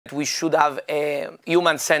we should have a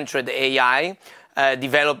human-centered AI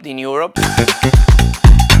developed in Europe.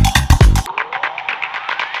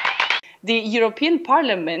 The European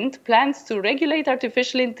Parliament plans to regulate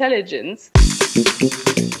artificial intelligence.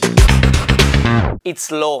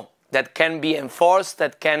 It's law that can be enforced,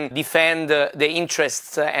 that can defend the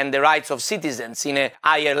interests and the rights of citizens in a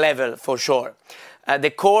higher level, for sure.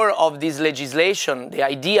 The core of this legislation, the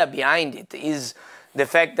idea behind it, is the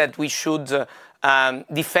fact that we should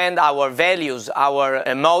defend our values, our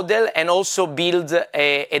model, and also build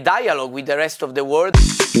a dialogue with the rest of the world.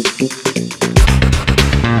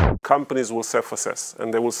 Companies will self-assess,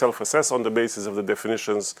 and they will self-assess on the basis of the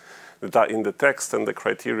definitions that are in the text and the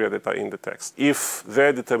criteria that are in the text. If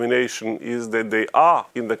their determination is that they are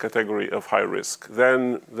in the category of high risk,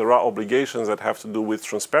 then there are obligations that have to do with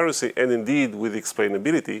transparency and indeed with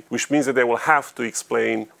explainability, which means that they will have to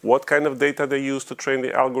explain what kind of data they use to train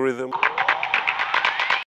the algorithm.